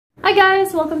Hi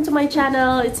guys! Welcome to my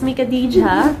channel. It's me,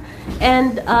 Khadija.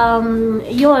 And,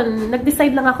 yun,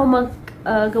 nag-decide lang ako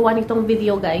gawa nitong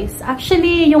video, guys.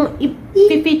 Actually, yung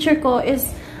i-feature ko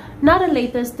is not a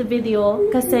latest video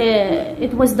kasi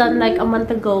it was done like a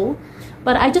month ago.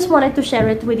 But I just wanted to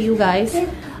share it with you guys.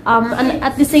 And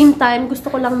at the same time, gusto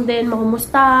ko lang din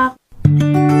makumusta.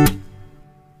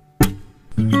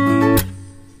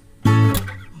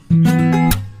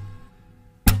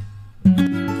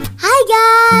 Hi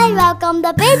guys! Welcome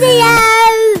to the video!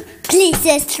 Please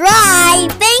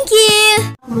subscribe! Thank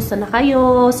you! Kumusta na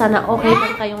kayo? Sana okay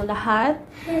lang kayong lahat.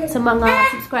 Sa mga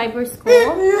subscribers ko.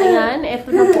 Ayan, eto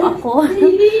na po ako.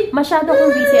 Masyado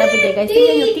akong busy everyday, guys.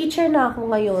 Tingnan nyo, teacher na ako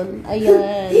ngayon.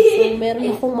 Ayan. So, meron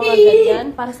akong mga ganyan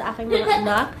para sa aking mga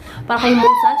anak. Para kay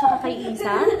Musa, tsaka kay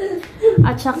Isa.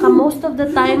 At saka most of the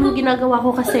time, ginagawa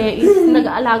ko kasi is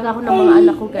nag-aalaga ako ng mga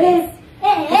anak ko, guys.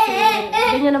 Kasi,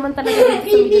 ganyan naman talaga dito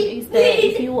sa Middle East.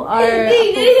 If you are a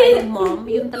full-time mom,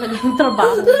 yun talaga yung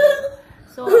trabaho.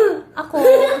 So, ako,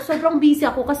 sobrang busy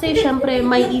ako kasi syempre,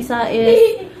 may isa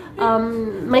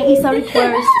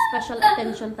requires special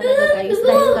attention talaga, guys.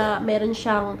 Dahil meron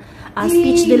siyang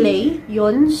speech delay,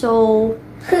 yun. So,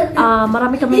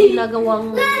 marami kami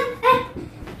ginagawang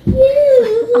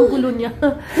ang gulo niya.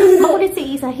 Makulit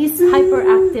si Isa. He's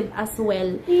hyperactive as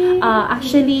well.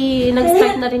 Actually,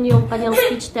 nag-start na rin yung kanyang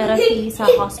speech therapy sa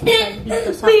hospital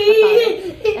dito sa Qatar.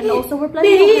 And also, we're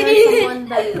planning to hire someone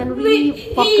that can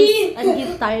really focus and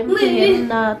give time to him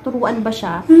na turuan ba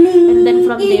siya. And then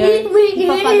from there,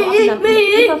 ipa-follow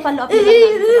up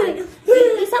namin.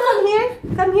 Isa, come here.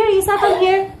 Come here, Isa, come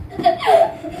here.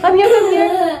 Come here, come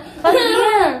here. Come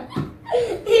here.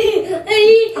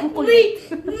 Ang kulit.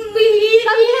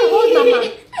 Come here, hold mama.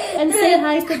 And say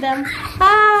hi to them.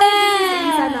 Hi! Si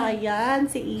Isa na yan.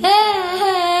 Si Isa.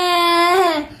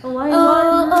 Oh, why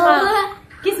mama?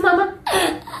 Kiss mama.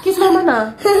 Kiss mama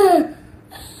na.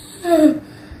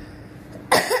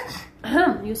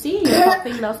 You see? You're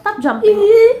coughing now. Stop jumping.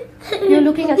 You're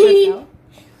looking at yourself.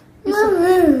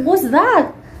 What's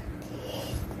that?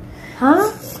 Huh?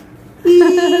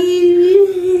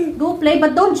 Go play,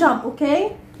 but don't jump,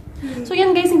 okay? So,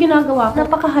 yan guys, yung ginagawa ko.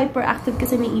 Napaka-hyperactive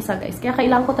kasi ni Isa, guys. Kaya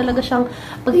kailangan ko talaga siyang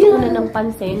pagtuunan ng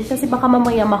pansin. Kasi baka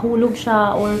mamaya mahulog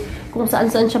siya or kung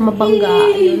saan-saan siya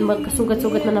mabangga. Ayun,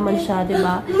 magkasugat-sugat na naman siya,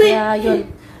 diba? Kaya, yun,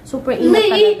 super ingat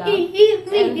talaga.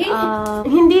 And,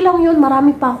 hindi lang yun,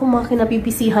 marami pa akong mga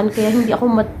kinabibisihan. Kaya hindi ako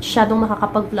masyadong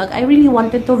nakakapag-vlog. I really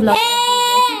wanted to vlog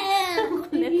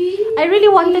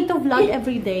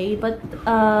every day, but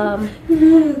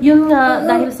yun nga,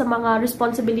 dahil sa mga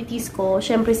responsibilities ko,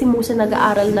 syempre si Musa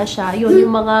nag-aaral na siya. Yun,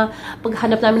 yung mga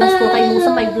paghanap namin ng school kay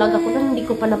Musa, may vlog ako na hindi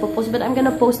ko pa napopost, but I'm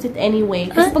gonna post it anyway.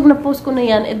 Kasi pag napost ko na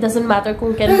yan, it doesn't matter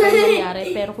kung kailan pa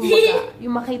nangyari, pero kung baga,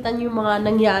 yung makita niyo yung mga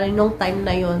nangyari nung time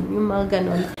na yun, yung mga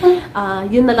ganun.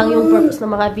 Yun na lang yung purpose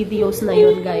ng mga videos na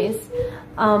yun, guys.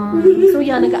 So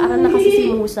yeah, nag-aaral na kasi si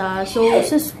Musa. So,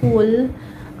 sa school,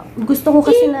 gusto ko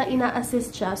kasi na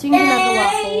ina-assist siya. So, yung ginagawa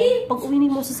ko, pag uwi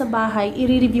ni Musa sa bahay,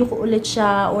 i-review ko ulit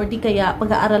siya or di kaya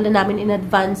pag-aaralan namin in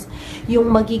advance yung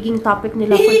magiging topic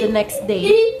nila for the next day.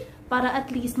 Para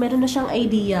at least meron na siyang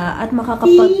idea at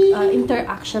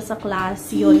makakapag-interact siya sa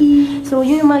class. Yun. So,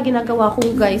 yun yung mga ginagawa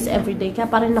ko, guys, everyday. Kaya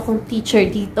parang akong teacher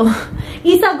dito.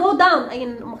 Isa, go down!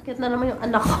 Ayun, umakyat na naman yung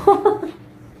anak ko.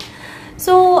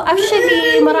 So,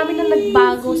 actually, marami na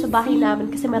nagbago sa bahay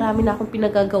namin kasi marami na akong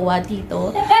pinagagawa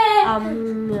dito.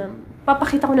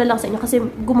 Papakita ko na lang sa inyo kasi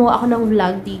gumawa ako ng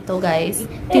vlog dito, guys.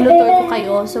 Tinutur ko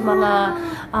kayo sa mga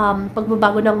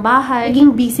pagbabago ng bahay.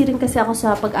 Naging busy rin kasi ako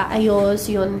sa pag-aayos,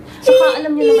 yun. Saka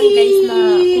alam niyo naman, guys, na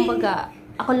kumbaga,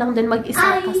 ako lang din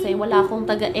mag-isa kasi wala akong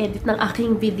taga-edit ng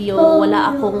aking video,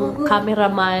 wala akong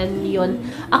cameraman, yun.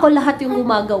 Ako lahat yung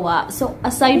gumagawa. So,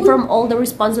 aside from all the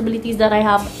responsibilities that I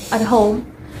have at home,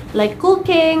 like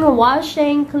cooking,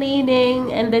 washing,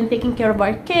 cleaning, and then taking care of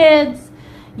our kids,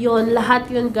 yun, lahat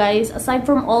yun, guys. Aside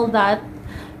from all that,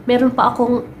 meron pa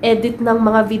akong edit ng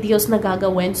mga videos na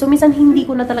gagawin. So, minsan hindi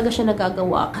ko na talaga siya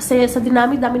nagagawa. Kasi sa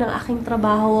dinami-dami ng aking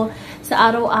trabaho, sa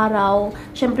araw-araw,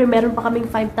 syempre meron pa kaming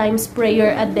 5 times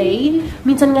prayer a day.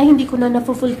 Minsan nga hindi ko na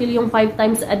na-fulfill yung 5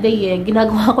 times a day eh.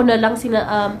 Ginagawa ko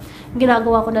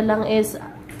na lang is,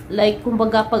 like,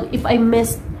 kumbaga, if I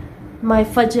missed my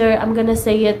fajr, I'm gonna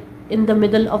say it in the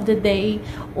middle of the day,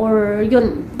 or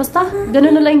yun, basta,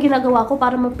 ganun na lang yung ginagawa ko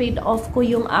para ma-paid off ko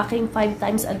yung aking 5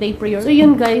 times a day prayer. So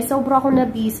yun, guys, sobra ako na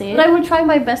busy. But I will try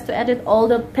my best to edit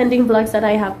all the pending vlogs that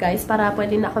I have, guys, para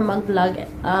pwede na ako mag-vlog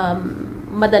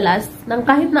madalas, ng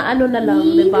kahit na ano na lang,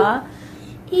 diba?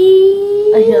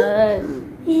 Ayan.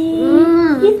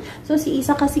 So, si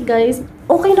Isa kasi guys,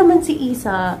 okay naman si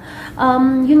Isa.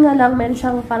 Yun nga lang, meron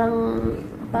siyang parang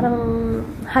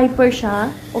hyper siya.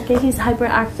 Okay, he's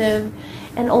hyperactive.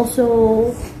 And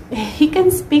also, he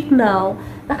can speak now.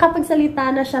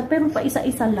 Nakapagsalita na siya, pero pa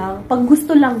isa-isa lang. Pag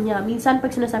gusto lang niya. Minsan,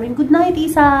 pag sinasabing, good night,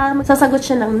 Isa, magsasagot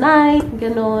siya ng night,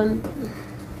 ganon.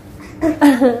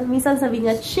 Minsan sabi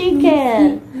niya,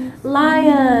 chicken,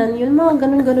 lion, yun mga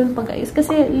ganon-ganon pa guys.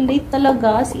 Kasi late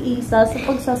talaga si Isa sa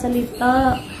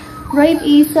pagsasalita. Right,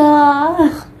 Isa?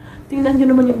 Tingnan nyo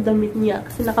naman yung damit niya.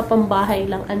 Kasi nakapambahay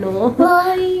lang, ano.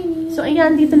 So,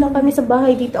 ayan, dito lang kami sa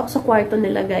bahay. Dito ako sa kwarto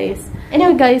nila, guys.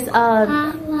 Anyway, guys,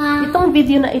 itong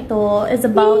video na ito is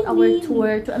about our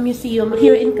tour to a museum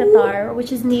here in Qatar,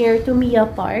 which is near to Mia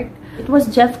Park. It was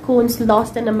Jeff Koons'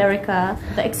 Lost in America,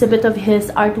 the exhibit of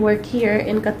his artwork here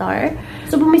in Qatar.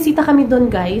 So, bumisita kami doon,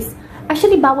 guys.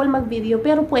 Actually, bawal mag-video,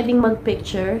 pero pwedeng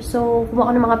mag-picture. So,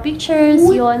 kumuha ko ng mga pictures,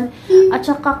 yon. At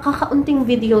saka, kakaunting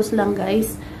videos lang,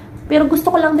 guys. Pero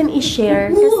gusto ko lang din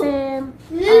i-share kasi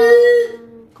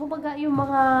kumbaga yung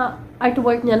mga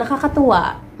artwork niya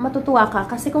nakakatuwa, matutuwa ka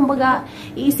kasi kumbaga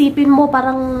iisipin mo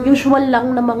parang usual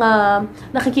lang na mga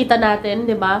nakikita natin,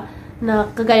 'di ba? Na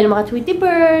kagaya ng mga Tweety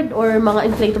Bird or mga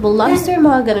inflatable lobster,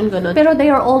 mga ganun-ganun. Pero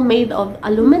they are all made of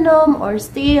aluminum or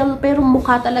steel, pero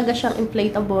mukha talaga siyang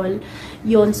inflatable.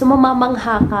 Yun, so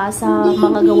mamamangha ka sa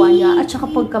mga gawa niya at saka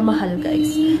pagkamahal, guys.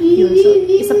 Yun, so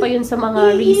isa pa yun sa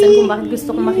mga reason kung bakit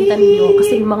gusto kong makita ninyo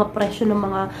kasi yung mga presyo ng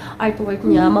mga artwork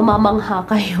niya, mamamangha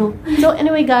kayo. So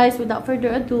anyway guys, without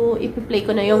further ado, ipi-play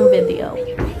ko na yung video.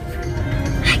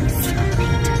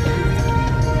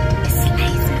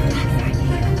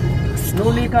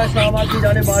 नूली का इस्लामाबाद की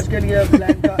जाने मार्च के लिए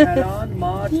प्लान का ऐलान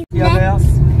मार्च किया गया।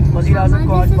 वज़ीर आज़म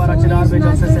को आज 12 चिनार में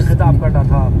जलसे से खिताब करना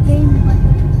था।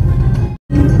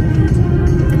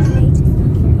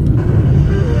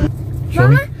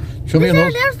 Show me your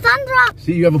nose.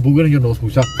 See, you have a booger in your nose,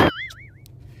 Musa.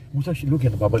 Musa, look here,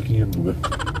 bubble clean your booger.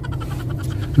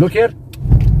 Look here.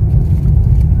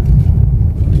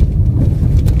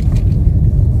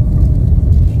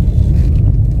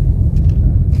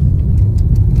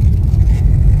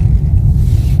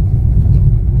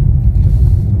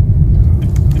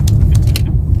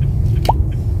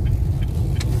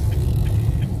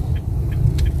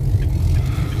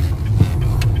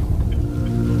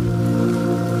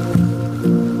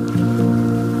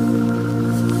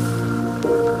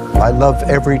 I love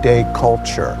everyday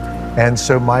culture, and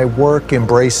so my work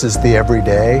embraces the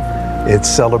everyday. It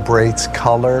celebrates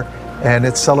color, and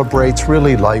it celebrates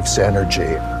really life's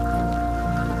energy.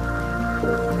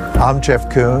 I'm Jeff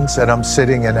Koons, and I'm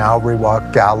sitting in Al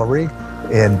Riwaq Gallery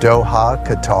in Doha,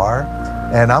 Qatar,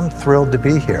 and I'm thrilled to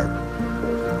be here.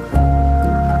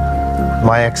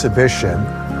 My exhibition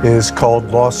is called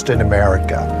Lost in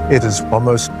America. It is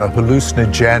almost a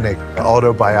hallucinogenic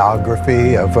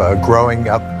autobiography of growing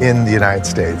up in the United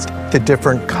States. The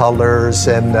different colors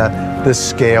and the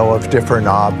scale of different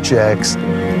objects.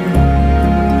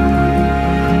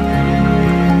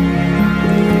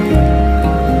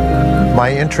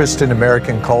 My interest in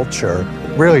American culture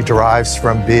really derives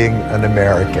from being an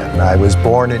American. I was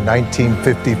born in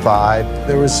 1955.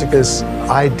 There was this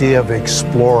idea of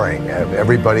exploring.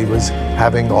 Everybody was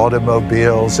having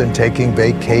automobiles and taking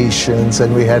vacations,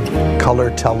 and we had color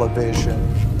television.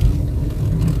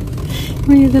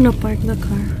 Where are you gonna park the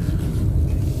car?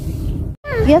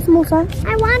 Yes, Musa?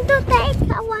 I want to take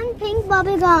one pink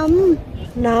bubble gum.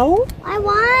 Now? I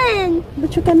want.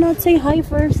 But you cannot say hi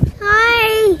first.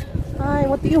 Hi. Hi,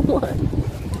 what do you want?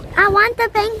 I want the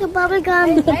pink bubble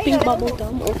gum. The pink bubble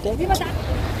gum, okay.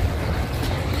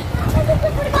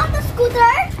 The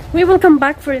scooter? We will come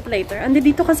back for it later.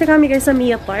 Andito kasi kami guys sa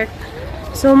Mia Park.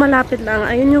 So, malapit lang.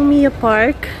 Ayun yung Mia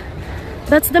Park.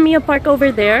 That's the Mia Park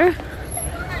over there.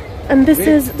 And this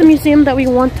is the museum that we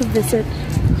want to visit.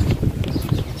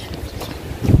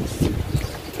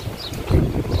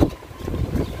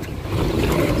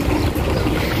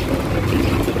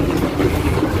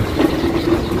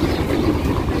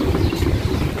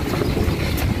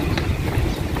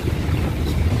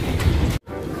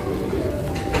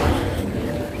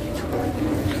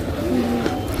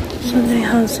 So they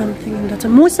have something that's a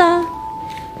Musa.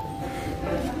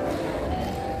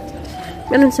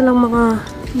 Meron silang mga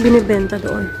binibenta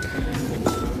doon.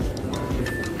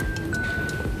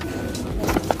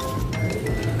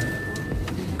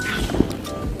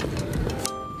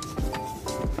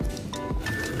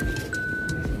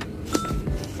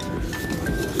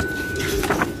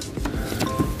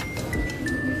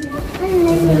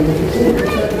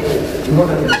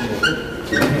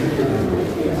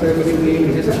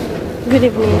 Good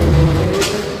evening.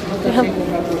 We have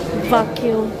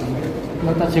vacuum.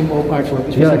 No touching all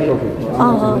artwork. Yeah,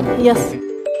 okay. Yes.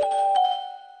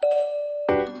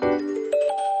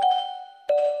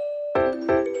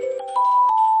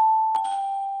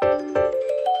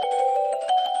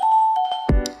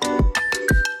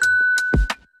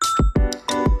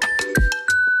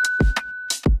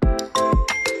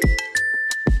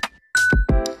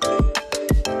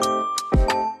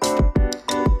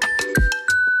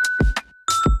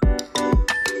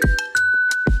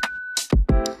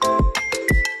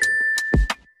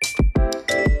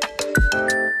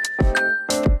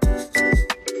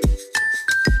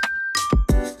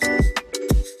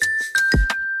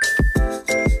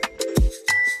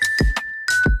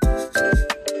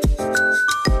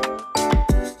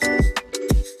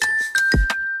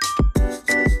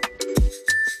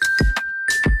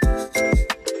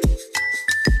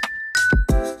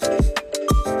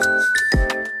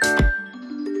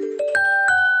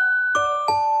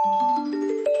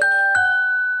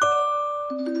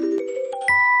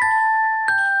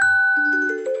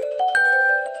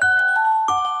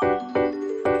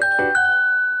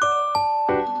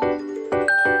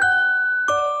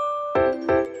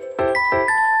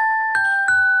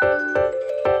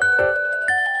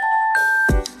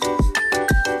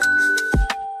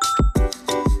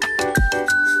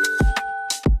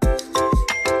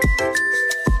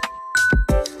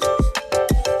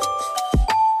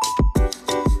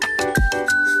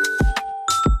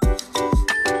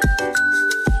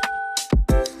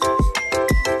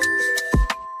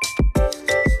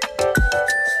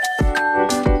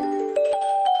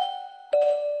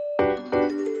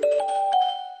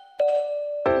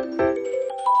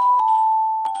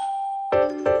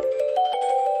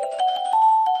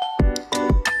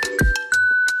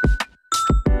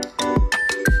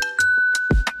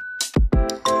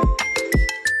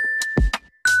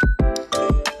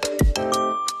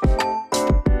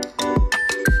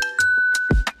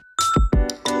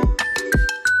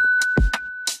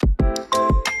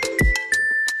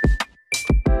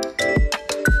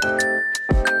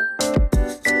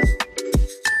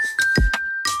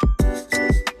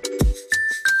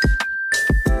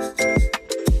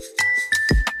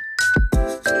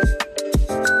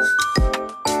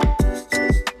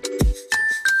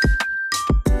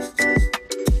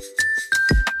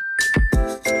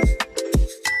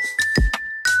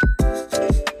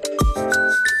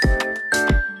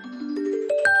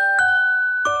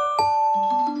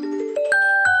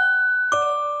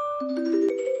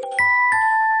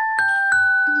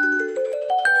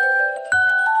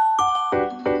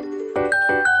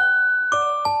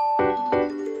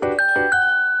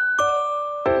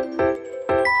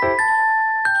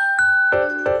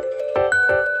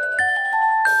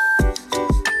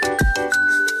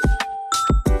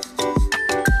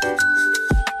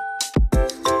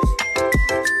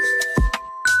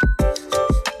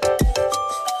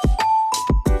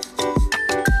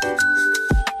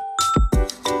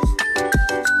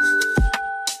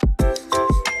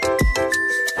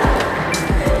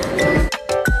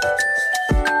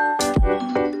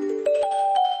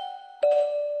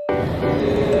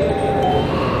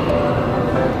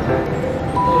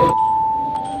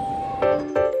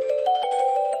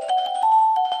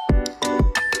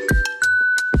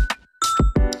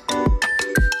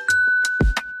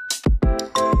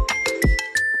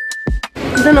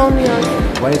 Then only on.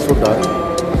 Why is so dark?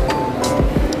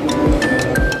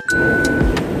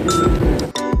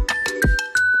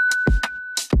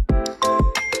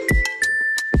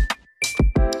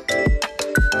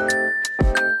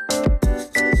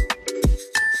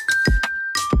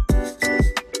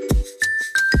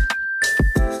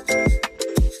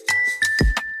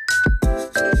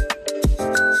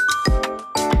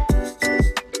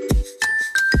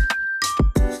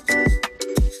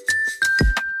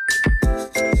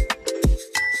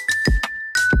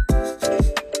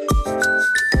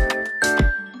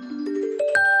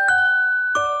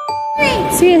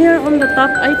 See here on the top,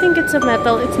 I think it's a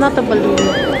metal, it's not a balloon.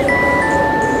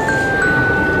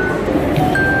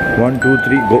 1, 2,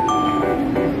 3, go.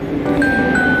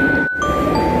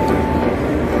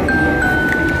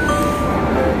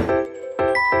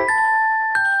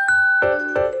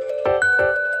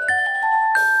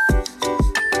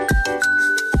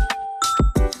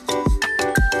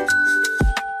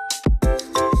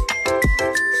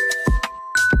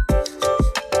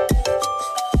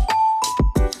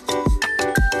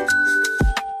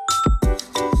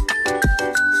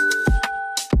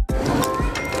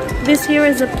 This here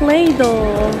is a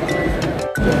Play-Doh.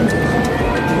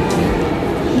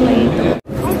 Play-Doh.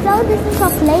 I thought this is a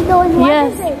Play-Doh. What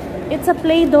Yes, is it? it's a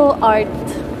Play-Doh art.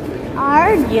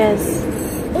 Art? Yes.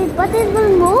 But it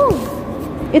will move.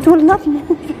 It will not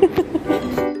move.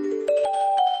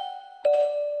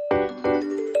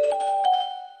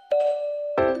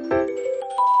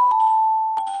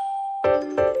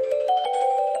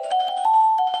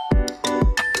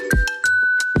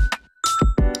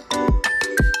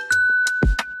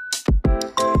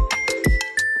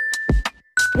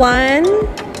 One,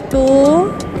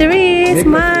 two, three,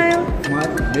 smile.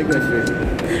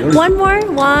 One more.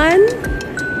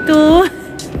 1, 2,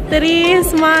 3,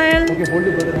 smile. Okay, hold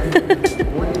it, brother.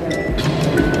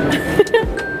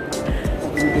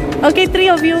 Okay, 3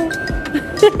 of you.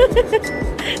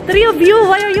 3 of you.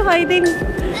 Why are you hiding?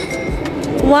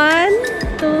 1,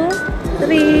 2,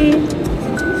 3.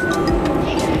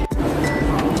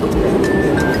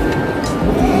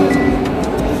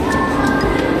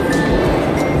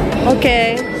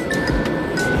 Okay.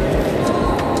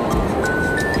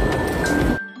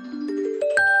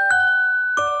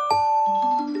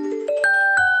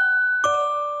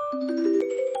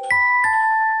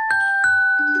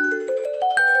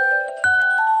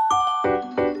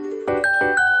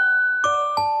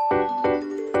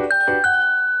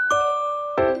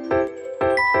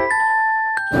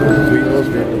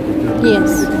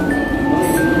 Yes.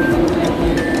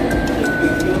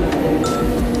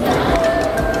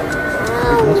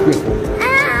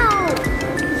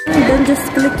 Then just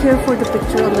click here for the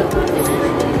picture on the.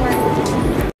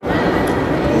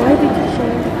 Why did you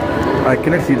share? I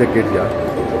cannot see the kid, yeah.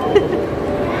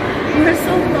 You're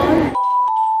so tall.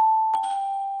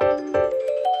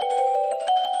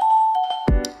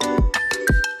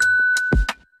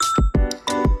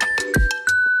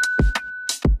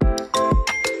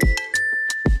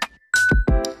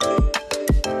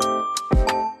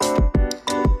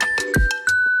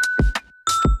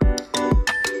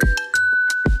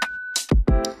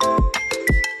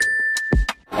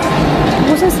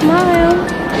 Smile.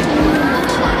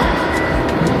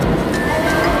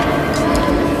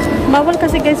 Bawal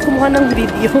kasi guys kumuha ng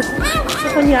video. So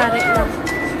kunyari lang.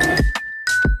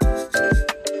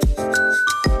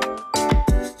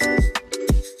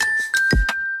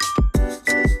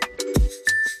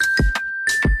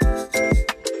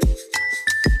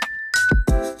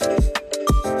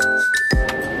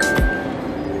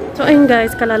 So ayun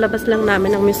guys, kalalabas lang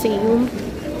namin ng museum.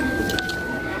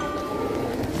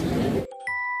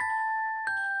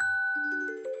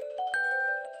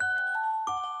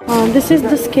 This is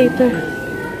the skate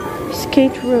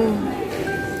room.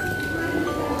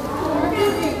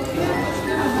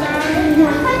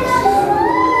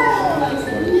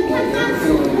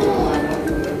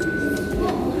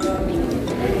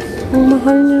 Ang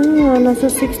mahal niya. Nasa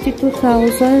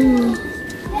 62,000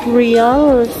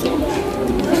 reals.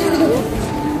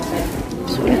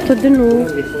 So, ito din oh.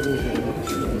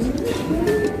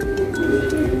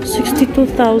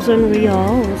 62,000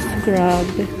 reals.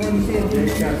 Grabe.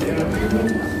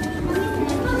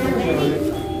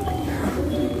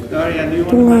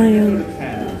 Ito nga yun.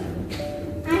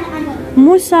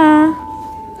 Musa.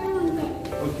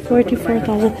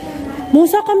 44,000.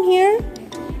 Musa, come here.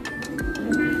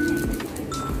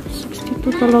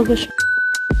 62 talaga siya.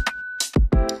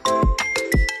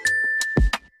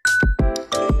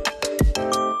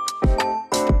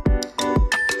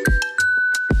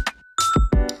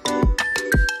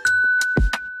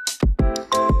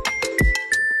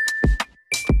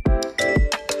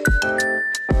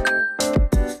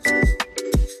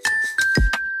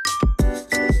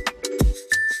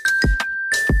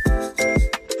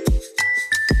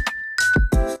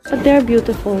 But they're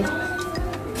beautiful.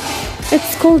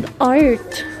 It's called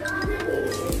art.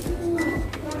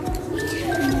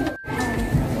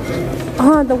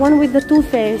 Ah, the one with the two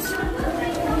face.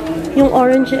 Yung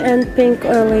orange and pink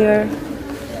earlier.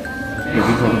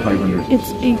 18,500.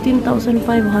 It's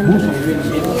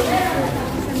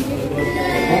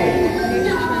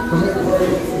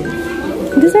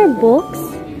 18,500. These are books.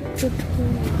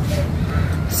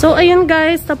 So, ayun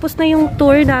guys, tapos na yung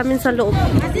tour namin sa loob.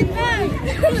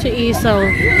 Si Isaw.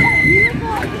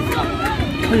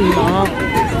 Hala.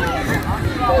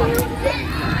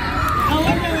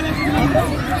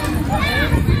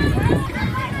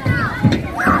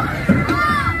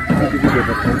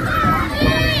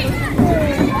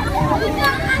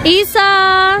 Isa!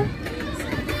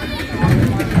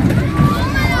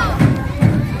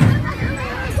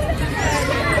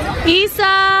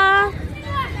 Isa!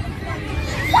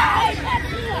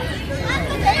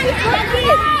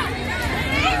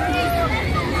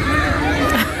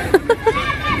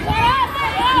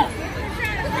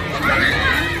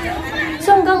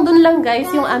 So hanggang dun yun lang guys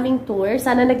yung aming tour.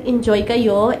 Sana nag-enjoy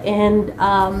kayo. And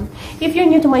if you're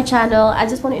new to my channel, I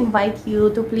just want to invite you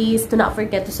to please do not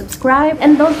forget to subscribe.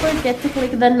 And don't forget to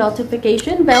click the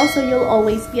notification bell so you'll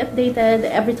always be updated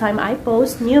every time I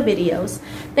post new videos.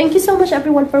 Thank you so much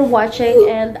everyone for watching,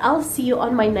 and I'll see you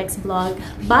on my next vlog.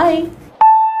 Bye!